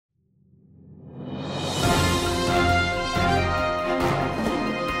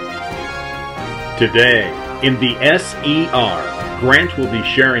Today, in the S.E.R., Grant will be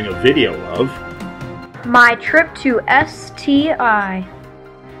sharing a video of my trip to STI.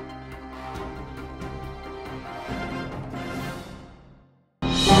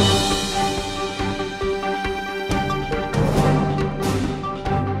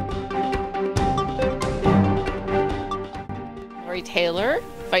 Taylor,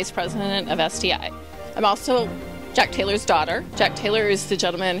 Vice President of STI. I'm also Jack Taylor's daughter. Jack Taylor is the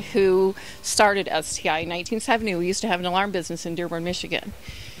gentleman who started STI in 1970. We used to have an alarm business in Dearborn, Michigan.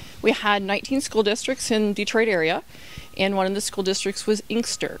 We had 19 school districts in Detroit area, and one of the school districts was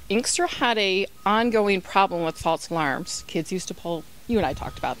Inkster. Inkster had an ongoing problem with false alarms. Kids used to pull, you and I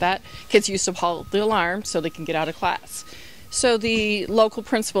talked about that, kids used to pull the alarm so they can get out of class. So the local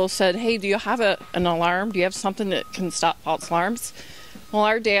principal said, hey, do you have an alarm? Do you have something that can stop false alarms? Well,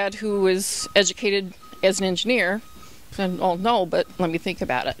 our dad, who was educated as an engineer, said, oh, no, but let me think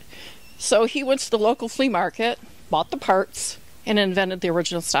about it. So he went to the local flea market, bought the parts, and invented the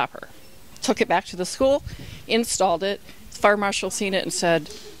original stopper. Took it back to the school, installed it. The fire marshal seen it and said,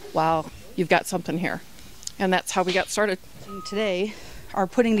 wow, you've got something here. And that's how we got started. Today, are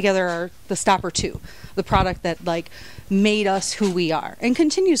putting together the Stopper 2, the product that made us who we are and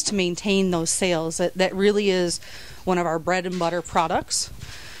continues to maintain those sales. That really is one of our bread and butter products.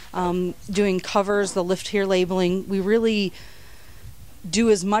 Doing covers, the lift here labeling, we really do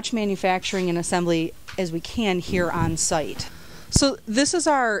as much manufacturing and assembly as we can here on site. So this is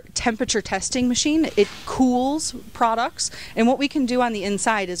our temperature testing machine. It cools products, and what we can do on the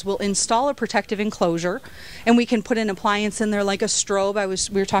inside is we'll install a protective enclosure, and we can put an appliance in there like a strobe.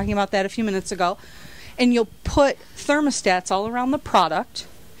 We were talking about that a few minutes ago. And you'll put thermostats all around the product,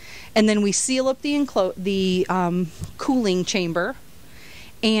 and then we seal up the cooling chamber,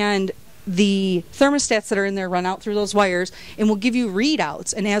 and the thermostats that are in there run out through those wires, and we'll give you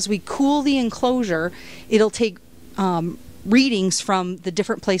readouts. And as we cool the enclosure, it'll take readings from the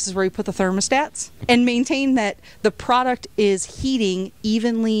different places where we put the thermostats and maintain that the product is heating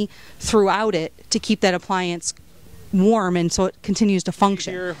evenly throughout it to keep that appliance warm and so it continues to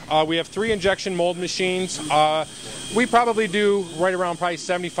function. Here we have 3 injection mold machines. We probably do right around probably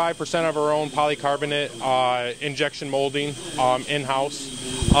 75% of our own polycarbonate injection molding in-house.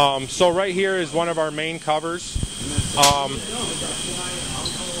 So right here is one of our main covers.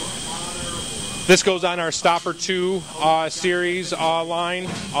 This goes on our Stopper 2 series line,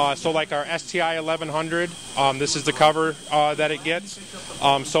 so like our STI 1100, this is the cover that it gets.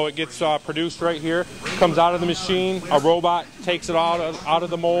 So it gets produced right here, comes out of the machine, a robot takes it out of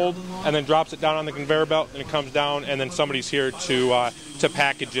the mold and then drops it down on the conveyor belt, and it comes down, and then somebody's here to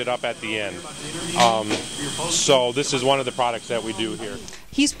package it up at the end. So this is one of the products that we do here.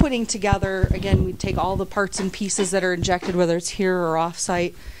 He's putting together, again, we take all the parts and pieces that are injected, whether it's here or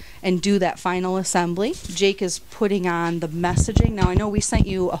off-site, and do that final assembly. Jake is putting on the messaging. Now I know we sent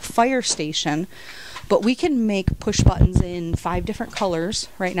you a fire station, but we can make push buttons in 5 different colors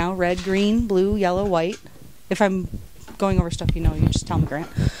right now: red, green, blue, yellow, white. If I'm going over stuff you just tell me, Grant.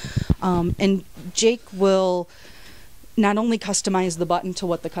 And Jake will not only customize the button to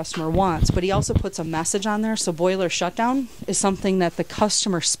what the customer wants, but he also puts a message on there. So boiler shutdown is something that the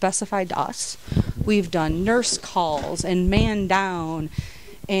customer specified to us. We've done nurse calls and man down.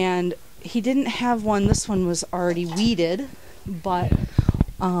 And he didn't have one. This one was already weeded, but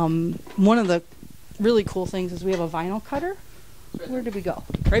one of the really cool things is we have a vinyl cutter. Where did we go?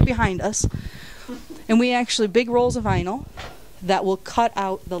 Right behind us. And we actually, big rolls of vinyl that will cut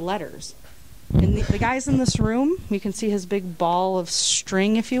out the letters. And the guys in this room, you can see his big ball of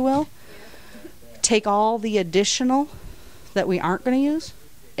string, if you will, take all the additional that we aren't going to use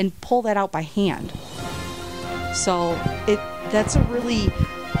and pull that out by hand. So that's a really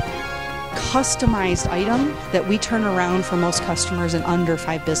customized item that we turn around for most customers in under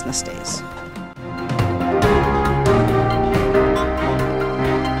 5 business days.